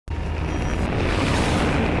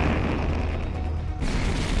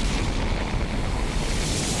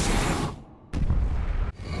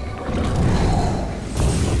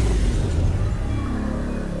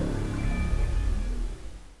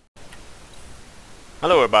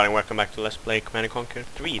Hello everybody and welcome back to Let's Play Command&conquer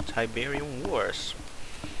 3 Tiberium Wars.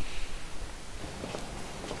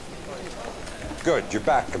 Good, you're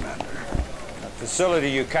back, Commander. That facility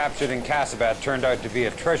you captured in Casabat turned out to be a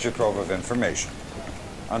treasure trove of information.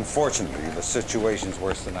 Unfortunately, the situation's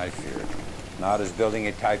worse than I feared. Nod is building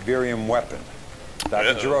a Tiberium weapon.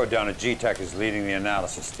 Dr. Giroux down at G-Tech is leading the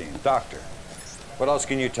analysis team. Doctor, what else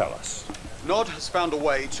can you tell us? Nod has found a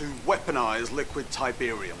way to weaponize liquid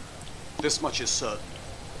Tiberium. This much is certain.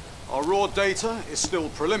 Our raw data is still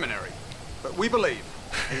preliminary, but we believe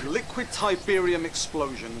a liquid Tiberium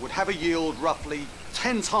explosion would have a yield roughly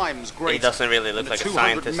 10 times greater He doesn't really look than like a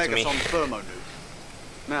 200 scientist to me. megaton thermonuke.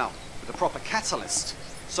 Now, with a proper catalyst,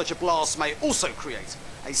 such a blast may also create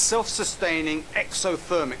a self-sustaining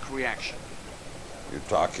exothermic reaction. You're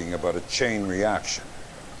talking about a chain reaction.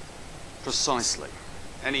 Precisely.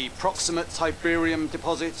 Any proximate Tiberium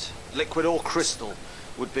deposit, liquid or crystal,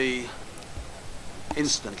 would be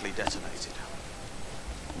instantly detonated.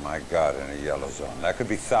 My God, in a yellow zone. That could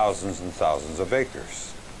be thousands and thousands of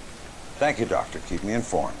acres. Thank you, Doctor. Keep me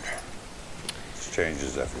informed. This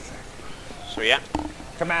changes everything. So yeah.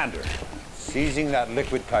 Commander, seizing that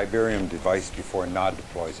liquid Tiberium device before Nod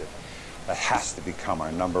deploys it, that has to become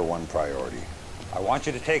our #1 priority. I want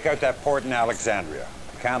you to take out that port in Alexandria.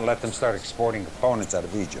 I can't let them start exporting components out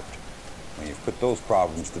of Egypt. When you've put those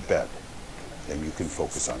problems to bed, then you can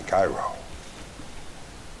focus on Cairo.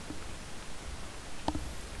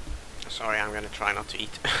 Sorry, I'm gonna try not to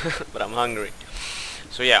eat, but I'm hungry.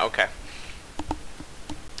 So yeah, okay.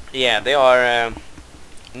 Yeah, they are.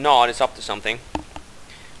 Nod is up to something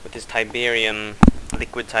with this Tiberium,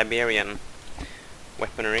 liquid Tiberium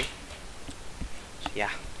weaponry. So yeah.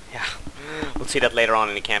 We'll see that later on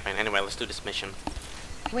in the campaign. Anyway, let's do this mission.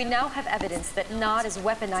 We now have evidence that Nod is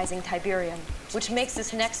weaponizing Tiberium, which makes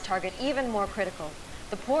this next target even more critical.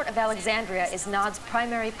 The port of Alexandria is Nod's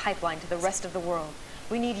primary pipeline to the rest of the world.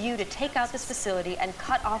 We need you to take out this facility and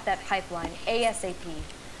cut off that pipeline ASAP.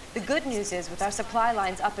 The good news is, with our supply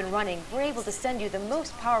lines up and running, we're able to send you the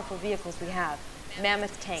most powerful vehicles we have,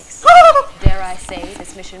 mammoth tanks. Dare I say,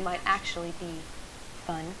 this mission might actually be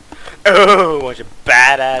fun. Oh, what a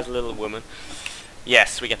badass little woman.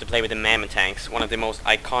 Yes, we get to play with the mammoth tanks, one of the most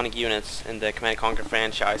iconic units in the Command&conquer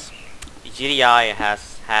franchise. GDI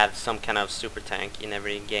has had some kind of super tank in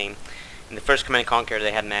every game. In the first Command&conquer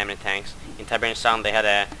they had mammoth tanks. In Tiberium Sun they had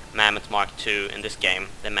a Mammoth Mark II. In this game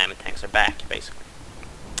the mammoth tanks are back, basically.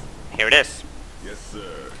 Here it is. Yes,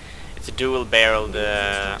 sir. It's a dual-barreled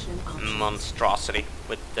monstrosity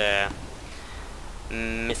with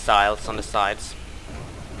missiles on the sides.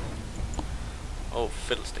 Oh,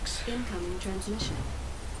 fiddlesticks. Incoming transmission.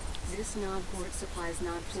 This Nod port supplies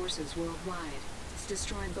Nod forces worldwide. It's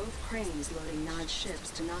destroyed both cranes loading Nod ships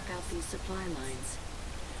to knock out these supply lines.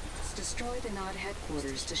 It's destroyed the Nod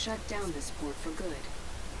headquarters to shut down this port for good.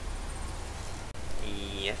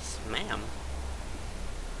 Yes, ma'am.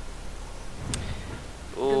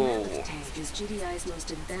 The Mammoth tank is GDI's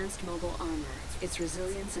most advanced mobile armor. Its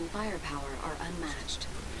resilience and firepower are unmatched.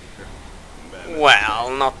 Well,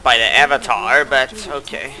 not by the Avatar, but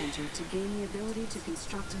okay. To gain the ability to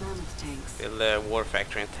construct mammoth tanks. Build a war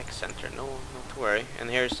factory and tech center. No, not to worry. And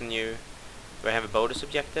here's a new... Do I have a bonus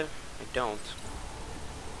objective? I don't.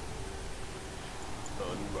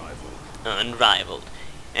 Unrivaled.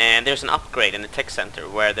 And there's an upgrade in the tech center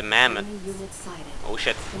where the mammoth... Oh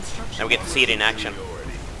shit. Now we get to see it in action.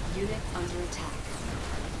 Unit under attack.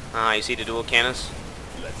 Ah, you see the dual cannons?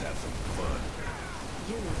 Let's have some fun.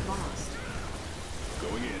 Unit lost.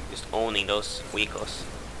 Going in. Just owning those vehicles.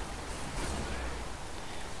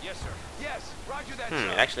 Yes, sir. Yes. Roger that.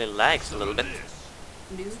 It actually lags a little bit.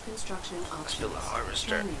 New construction options. Build a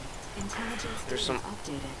harvester. Scanning. Intelligence There's some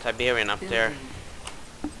data updated. Tiberium up there. Building.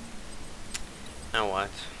 Now what?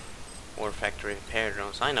 War factory repair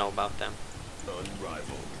drones. I know about them.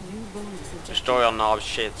 Unrivaled. New bonus objective. Destroy all Nod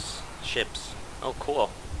ships. Oh, cool.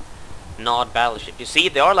 Nod battleship. You see,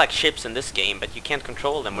 they are like ships in this game, but you can't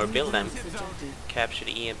control them or build them. Capture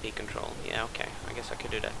the EMP control. Yeah, okay. I guess I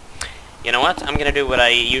could do that. You know what? I'm gonna do what I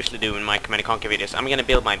usually do in my Command&conquer videos. I'm gonna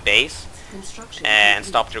build my base and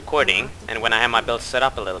stop the recording. And when I have my build set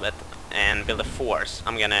up a little bit and build a force,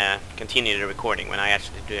 I'm gonna continue the recording when I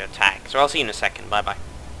actually do the attack. So I'll see you in a second. Bye bye.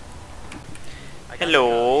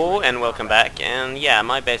 Hello and welcome back. And yeah,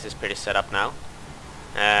 my base is pretty set up now.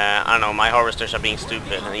 I don't know, my harvesters are being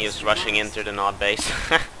stupid and he's rushing into the Nod base.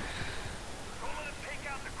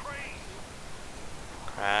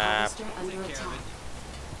 Crap.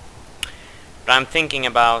 But I'm thinking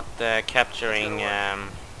about capturing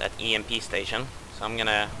that EMP station. So I'm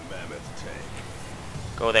gonna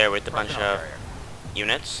go there with a bunch of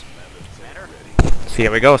units. See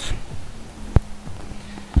how it goes.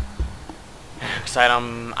 Because I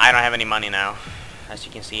don't have any money now. As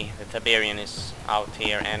you can see, the Tiberium is out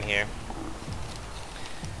here and here.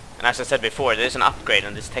 And as I said before, there's an upgrade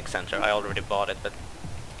on this tech center. I already bought it, but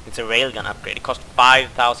it's a railgun upgrade. It costs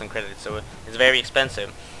 5,000 credits, so it's very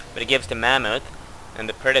expensive. But it gives the Mammoth and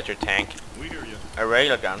the Predator tank We hear you. a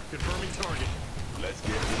railgun, Confirming target. Let's get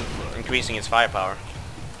to the front. increasing its firepower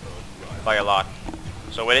by a lot.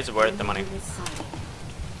 So it is worth the money. Unit sighted.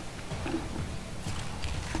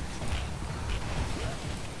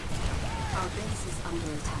 Our base is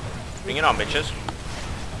under attack. Bring it on, bitches.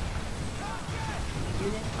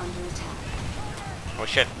 Unit under attack. Oh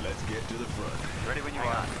shit. Let's get to the front. Ready when you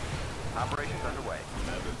are. Operations underway.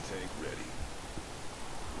 Mammoth tank ready.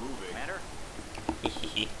 Moving. Commander?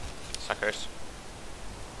 Hehehe. Suckers.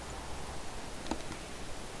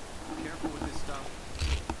 Careful with this stuff.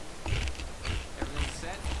 Everything's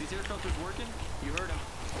set? These air filters working? You heard him.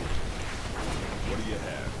 What do you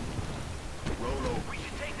have? Roll over. We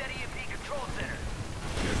should take that EMP control center.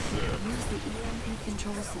 Yes, sir. Use the EMP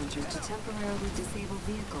control center to temporarily disable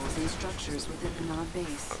vehicles and structures within the Nod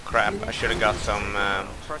base. Oh crap, I should have got some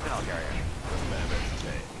Personnel carrier. Mammoth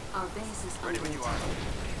tank. Our base is Ready under when you are.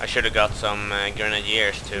 attack. I should have got some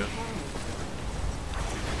grenadiers too.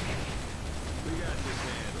 We got this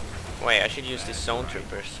handled. Wait, I should use these zone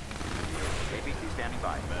troopers. APC standing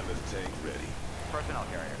by. Mammoth tank ready. Personnel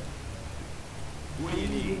carrier. What do you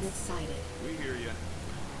Enemy need? unit sighted. We hear you.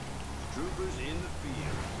 Troopers in the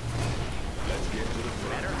field. Let's get to the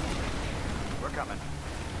front. Commander? We're coming.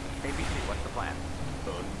 APC, what's the plan?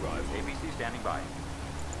 Unrivaled. APC standing by.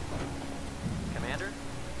 Commander?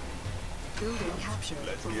 Building captured.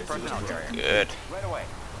 Let's get to the Personnel front. carrier. Good. Right away.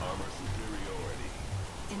 Armor superiority.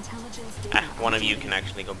 Intelligence data. Ah, one of you can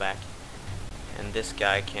actually go back. And this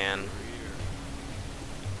guy can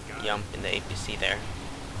jump in the APC there.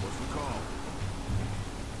 What's the call?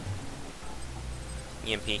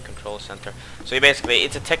 EMP control center. So you basically,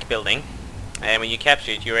 it's a tech building, and when you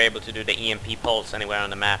capture it, you're able to do the EMP pulse anywhere on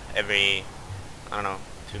the map every, I don't know,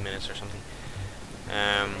 2 minutes or something,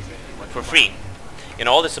 for free. You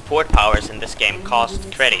know, all the support powers in this game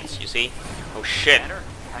cost credits, you see? Oh shit. Commander?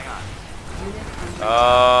 Hang on. Unit under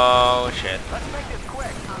Oh shit. Let's make this quick.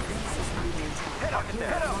 Our base is under attack. Hit him.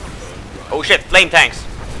 Hit him. Oh shit, flame tanks!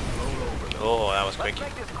 Oh, that was quick.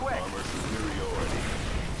 Let's make this quick. Armor superiority.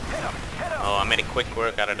 Hit him. Hit him. Oh, I made a quick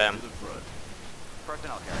work out of them. To the front.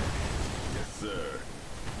 Personnel carrier. Yes, sir.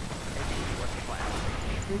 APC, what's the plan?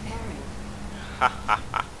 Repairing. Ha ha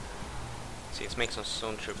ha. See, let's make some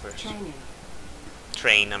zone troopers. Training.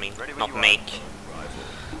 Train, I mean, Ready when not you are. make.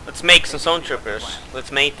 Unrivaled. Let's make some zone troopers.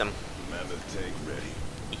 Let's mate them. Mammoth tank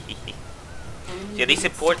ready. Enemy Yeah, these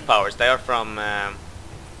unit support sighted. powers, they are from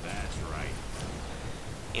That's right.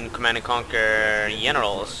 in Command and Conquer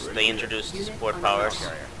Generals. They introduced support powers,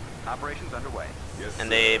 Carrier. Operations underway. Yes, and sir.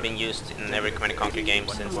 they've been used in every Command and Conquer game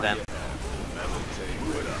since then. Mammoth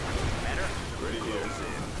tank put up. Commander? Ready to close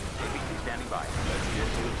in. APC standing by. Let's get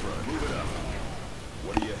to the front. Move it up.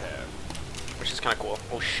 What do you have? Which is kind of cool.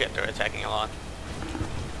 Oh shit, they're attacking a lot.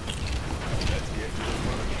 Let's get to the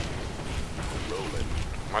front. Rolling.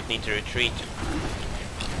 Might need to retreat.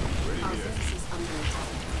 Ready Our here. base is under attack.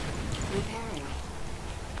 Repairing.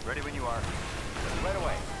 Ready when you are. Right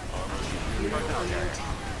away. Armor Unit superiority. under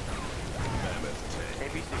attack. Mammoth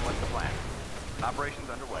tank. APC, what's the plan? Operations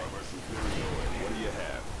underway. Armor superiority. What do you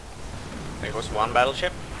have? There goes one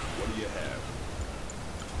battleship. What do you have?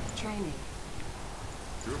 Training.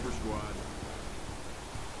 Trooper squad.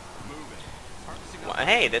 Moving. Well,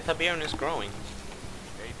 hey, the Tiberium is growing.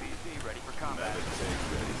 APC ready for combat. Mammoth tank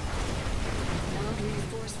ready. Nod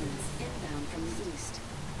reinforcements inbound from the east.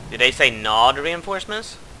 Did they say Nod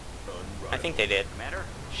reinforcements? Unrivaled. I think they did. Commander?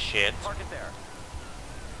 Shit. Park it there.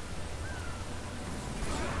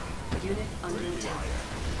 Unit under attack.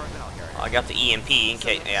 Personnel carrier. I got the EMP in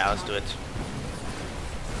case. Yeah, let's do it.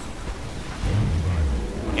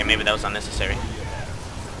 Okay, maybe that was unnecessary.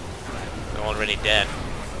 They're already dead.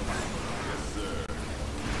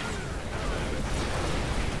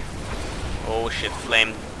 Oh shit,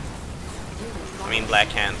 flame. I mean black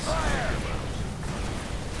hands.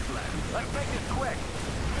 Let's make this quick.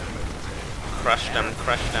 Crush them,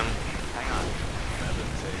 crush them. Hang on.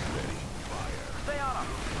 Stay on them.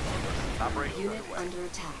 Operations Unit underway. under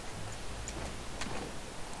attack.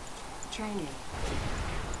 Training.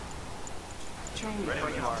 Training. Ready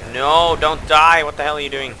when you are. No, don't die. What the hell are you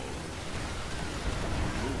doing?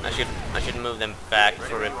 I should move them back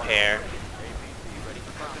for repair. APC ready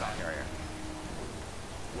for personnel carrier.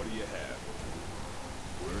 What do you have?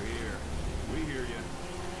 We're here. We hear you.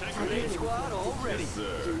 Tiberium. Squad all ready. Yes,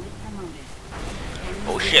 sir. Unit promoted.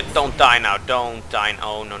 shit, don't die now, don't die.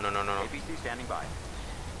 Oh, no, no, no, no, no. APC standing by.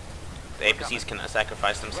 The APCs can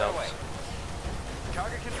sacrifice themselves.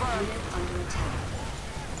 Target confirmed. Unit under attack.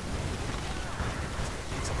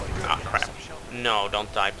 Ah, crap. No,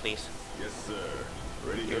 don't die, please. Yes, sir.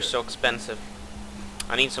 Ready You're so expensive.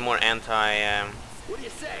 I need some more What do you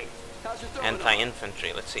say? How's your throwing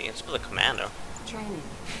anti-infantry. Let's see, it's still a commando. Training.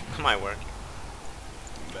 Might work.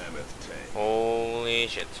 Mammoth tank. Holy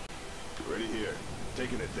shit. Ready here.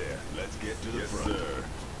 Taking it there. Let's get to the front. Yes, sir.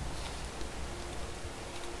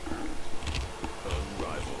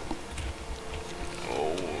 Unrivaled.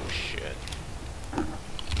 Oh shit.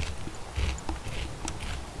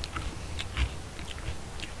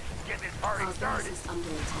 Get this party Our started. base is under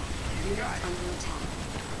attack. Unit under attack.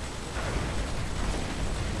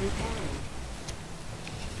 Repairing.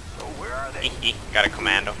 So where are they? Got a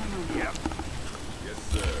commando. Yep. Yes,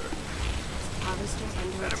 sir. Harvester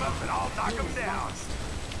under Set 'em attack. up and I'll knock 'em Unit down. lost.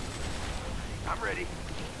 I'm ready.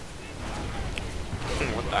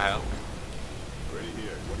 What the hell? Ready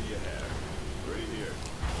here. What do you have? Ready here.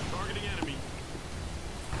 Targeting enemy.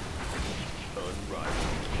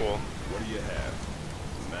 Unrivaled. Cool. What do you have?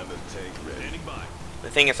 Mammoth tank ready. Standing by. The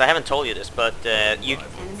thing is, I haven't told you this, but you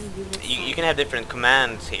Enemy unit you can have different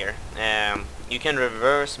commands here. You can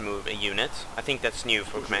reverse move a unit. I think that's new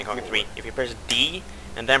for Command&conquer 3. If you press D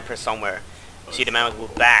and then press somewhere, you see the mammoth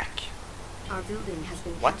move back. Our building has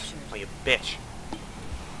been What? captured. Oh, you bitch.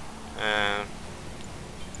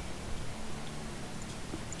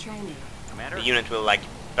 Training. Commander? The unit will like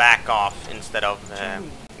back off instead of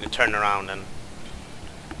Training. turn around and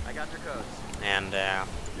I got your codes.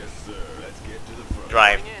 Yes, sir. Let's get to the front.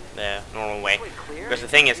 drive the normal way. Because the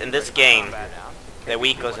thing is, in this game, the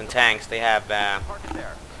vehicles and tanks, they have Park it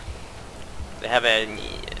there.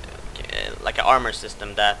 like an armor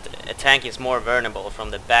system that a tank is more vulnerable from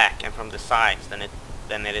the back and from the sides than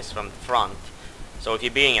it is from the front. So if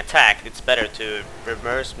you're being attacked, it's better to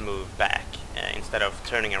reverse move back instead of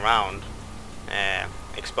turning around,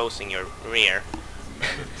 exposing your rear.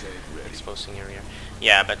 Mammoth tank ready. Exposing your rear.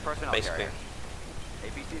 Yeah, but Personnel basically, carrier.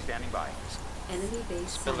 APC standing by. Enemy base.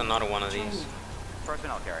 let's build sighted. another one of these. Training.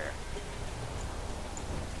 Personnel carrier.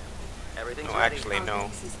 Everything's No, ready. actually, Our no.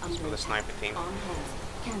 base is Let's under build a attack. sniper team. On hold.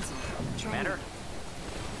 Cancel. Training. Commander?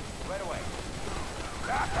 Right away.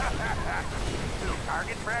 Little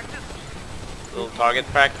target practice? Little target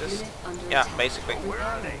practice. Unit under Yeah, attack. basically. Where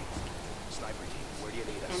are they? Repairing. Sniper team, where do you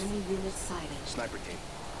need Enemy unit sighted. Sniper team.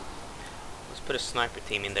 Let's put a sniper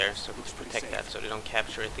team in there so we can protect that so they don't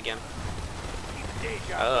capture it again. Keep the day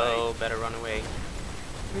job Oh, better run away.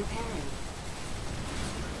 Repairing.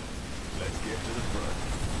 Let's get to the front.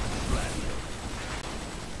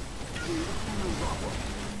 Unit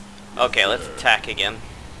promoted. Okay, let's attack again.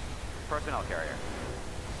 Personnel carrier.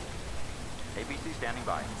 APC standing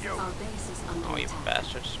by. Our base is under Oh, you attack.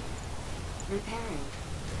 bastards. Repairing.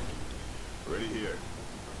 Ready here.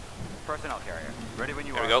 Personnel carrier. Ready when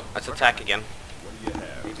you There are. we go. Let's attack again. What do you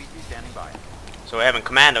have? APC standing by. So we're having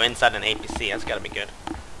commando inside an APC. That's gotta be good.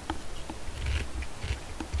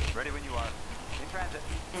 Ready when you are. In transit.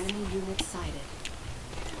 Enemy unit sighted.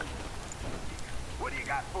 What do you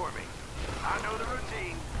got for me? I know the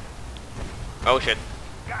routine. Oh shit.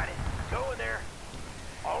 Got it. Going there.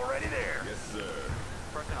 Already there. Yes, sir.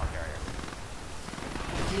 Personnel carrier.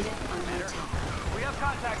 Unit under attack. We have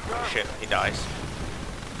contact, sir. Oh shit. He dies.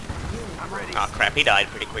 Unit I'm ready. Oh crap. He died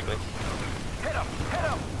pretty quickly. Hit him. Hit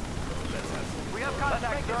him. We have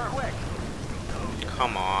contact, sir. Quick.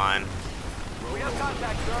 Come on. We have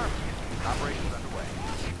contact, sir. Operations underway.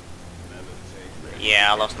 Mammoth tank ready.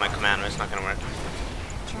 Yeah, I lost my commander. It's not gonna work.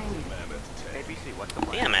 Training. Mammoth tank. APC, what's the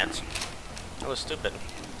plan? Damn it. That was stupid.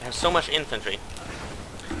 I have so much infantry.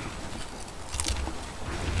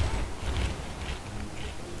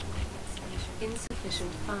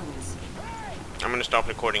 Insufficient funds. I'm gonna stop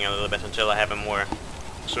recording a little bit until I have a more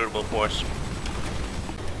suitable force.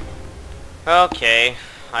 Okay,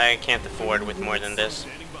 I can't afford with more than this.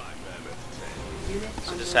 Standing by. Mammoth tank. Unit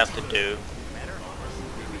So under just have to attack. do. Commander?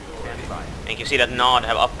 Standing by. And you can see that Nod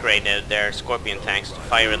have upgraded their Scorpion tanks to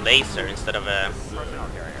fire a laser instead of a Personnel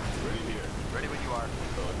carrier. Ready here. Ready when you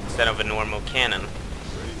are. normal cannon.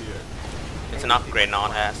 Ready here. It's an upgrade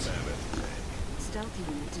Nod has. Mammoth tank. Stealthy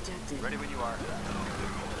unit detected. Ready when you are.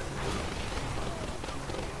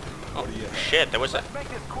 Oh shit, there was a Let's make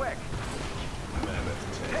this quick.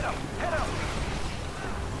 Mammoth Hit tank. him. Hit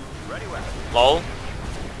him. Ready weapon. lol.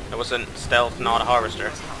 There was a stealth Nod harvester.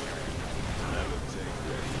 Mammoth tank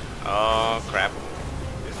ready. Oh crap.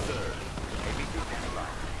 Yes, sir. APC standing by.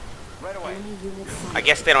 Right away. Enemy unit sighted. I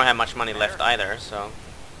guess they don't have much money left either, so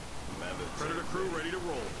Mammoth Predator crew ready to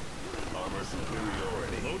roll. Armor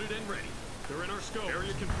superiority. Loaded and ready. They're in our scope.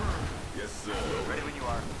 Area confirmed. Yes, sir. Ready when you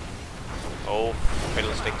are. Oh,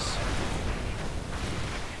 fiddlesticks.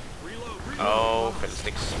 Reload. Oh,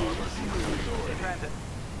 fiddlesticks. In transit.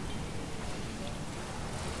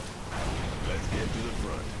 Let's get to the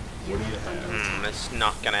front. What do you have? It's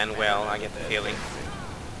not gonna end well, I get the feeling.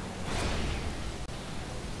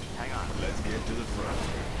 Hang on. Let's get to the front.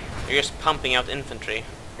 You're just pumping out infantry.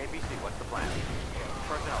 ABC, what's the plan?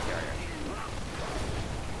 Personnel carrier.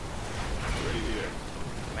 Ready here.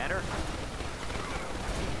 Commander?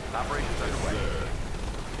 Operations underway.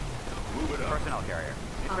 Move it up. Personnel carrier.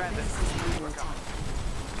 In Our transit. base is under attack.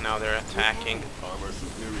 Now they're attacking. Armor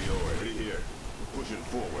superiority. Ready here. Pushing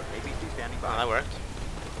forward. ABC standing Oh, by. that worked.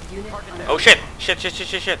 Unit under Oh shit! Shit, shit, shit,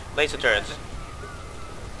 shit, shit! Laser turrets.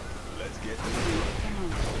 Let's get to the front.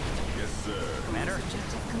 command. Yes, sir. Commander?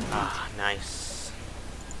 Objective complete. Ah, nice.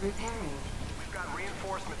 Repairing. We've got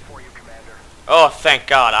reinforcements for you, Commander. Oh, thank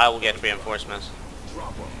God, I will get reinforcements.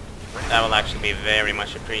 Drop them. That will actually be very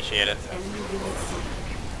much appreciated. Enemy unit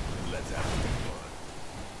sighted. Let's have some fun.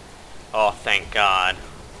 Oh, thank God.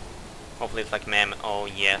 Hopefully it's like Mammoth. Oh,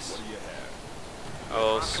 yes. What do you have?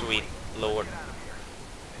 Oh, sweet Lord.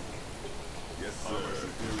 Yes, sir. Armor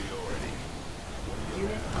superiority.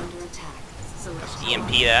 Unit under attack. Select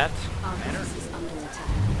EMP that. Our base is under attack.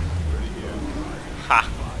 Ready here. Ha!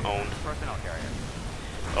 Owned. Personnel carrier.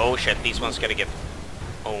 Oh shit, these ones gotta get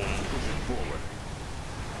owned. Pushing forward.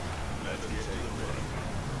 Let's get to the front.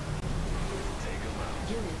 Take them out.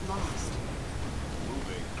 Unit lost.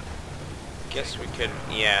 Moving. Guess we could.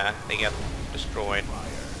 Yeah, they got destroyed.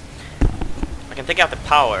 I can take out the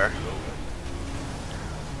power.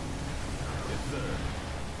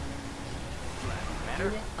 Commander?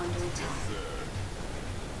 Unit under attack.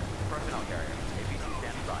 Personnel carrier. ABC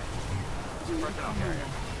standing by. Unit Personnel command. carrier.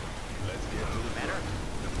 Let's get to the Commander?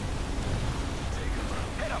 Take them out.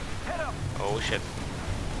 Hit him! Hit him! Oh shit.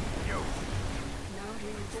 Now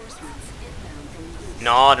reinforcements inbound from the east.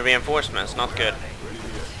 No, the reinforcements, not good. Ready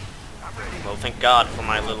here. Well, thank God for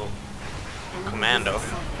my little Enemy commando. unit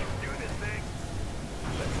sighted. Doing this thing?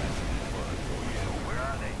 Let's have some fun. Oh, yeah. Where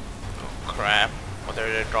are they? Oh crap. What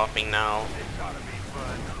are they dropping now? It's gotta be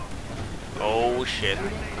fun. Oh shit.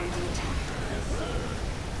 Unit under attack.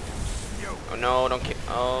 Oh no, don't kill.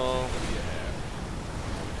 Oh.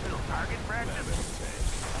 Little target practice?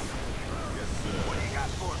 What do you got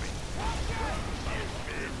for me?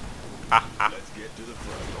 Ha ha. Let's get to the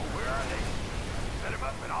front. Where are they? Set him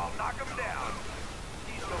up and I'll knock him down.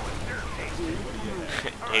 He's going dirt tasting. Unit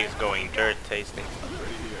command. He's going dirt tasting.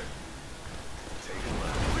 Ready here. Take them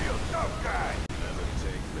out. Real tough guy. Mammoth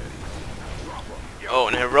tank ready. Drop them. Oh,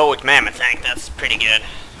 an heroic mammoth tank. That's pretty good.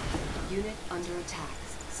 Unit under attack.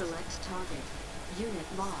 Select target. Unit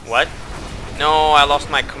lost. What? No, I lost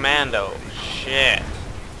my commando. Shit.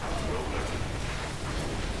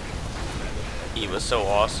 He was so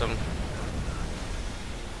awesome.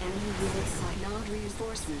 Enemy unit sighted. Nod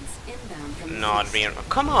reinforcements inbound from the Not east. being.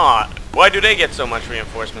 Come on! Why do they get so much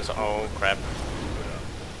reinforcements? Oh crap.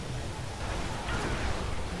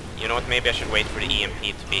 You know what? Maybe I should wait for the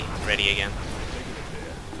EMP to be ready again.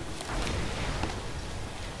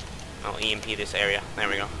 I'll EMP this area. There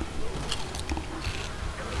we go.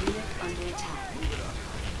 Unit under attack.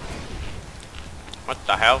 What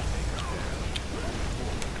the hell?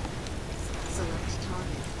 Select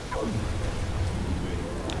target.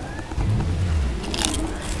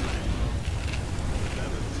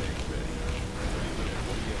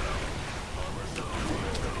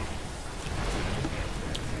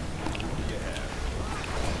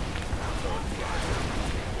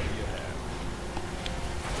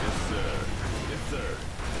 Yes, sir. Yes, sir.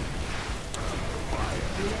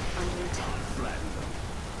 Unit under attack. Flatten them.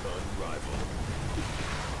 Unrivaled.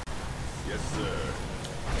 Yes, sir.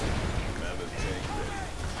 Mammoth tank ready.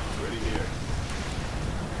 Ready here.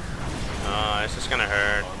 This is gonna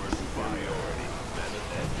hurt. Armor superiority.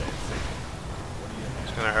 Mammoth advancing.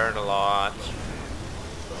 It's gonna hurt a lot.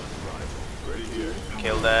 Unrivaled. Ready here.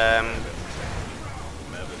 Kill them.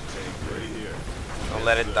 Mammoth tank ready here. Don't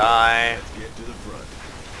let it die. Let's get to the front.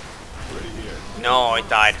 Ready here. No, it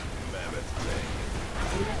died. Mammoth tank.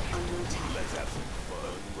 Unit under attack. Let's have some fun.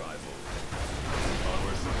 Unrivaled.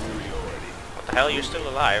 Armor superiority. What the hell? You're still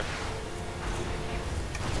alive.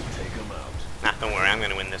 Take them out. Nah, don't worry. I'm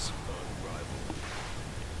gonna win this. Unrivaled.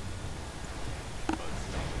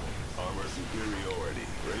 Armor superiority.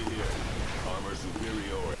 Ready here. Armor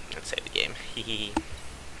superiority. Let's save the game. Hehe.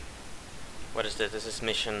 What is this? This is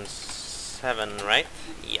mission 7, right?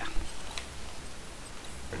 Yeah.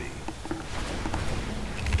 Ready.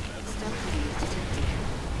 Stealth detected.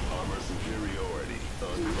 Armor superiority.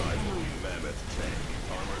 Unrivaled. Mammoth tank.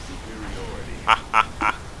 Armor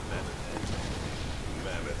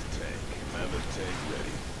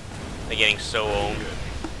being so owned.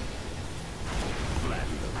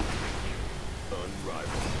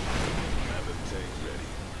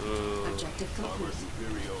 Ooh, Objective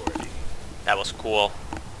complete. that was cool.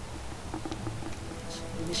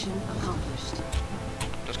 Mission accomplished.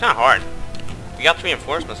 It was kind of hard. We got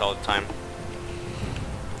reinforcements all the time.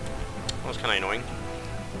 That was kind of annoying.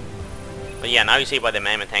 But yeah, now you see why the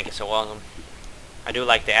mammoth tank is so awesome. I do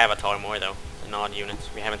like the avatar more though, the Nod units.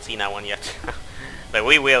 We haven't seen that one yet. But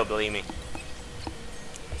we will, believe me.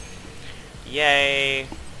 Yay!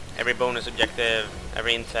 Every bonus objective,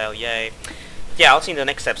 every intel, yay. Yeah, I'll see you in the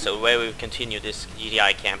next episode where we continue this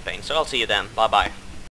GDI campaign. So I'll see you then. Bye bye.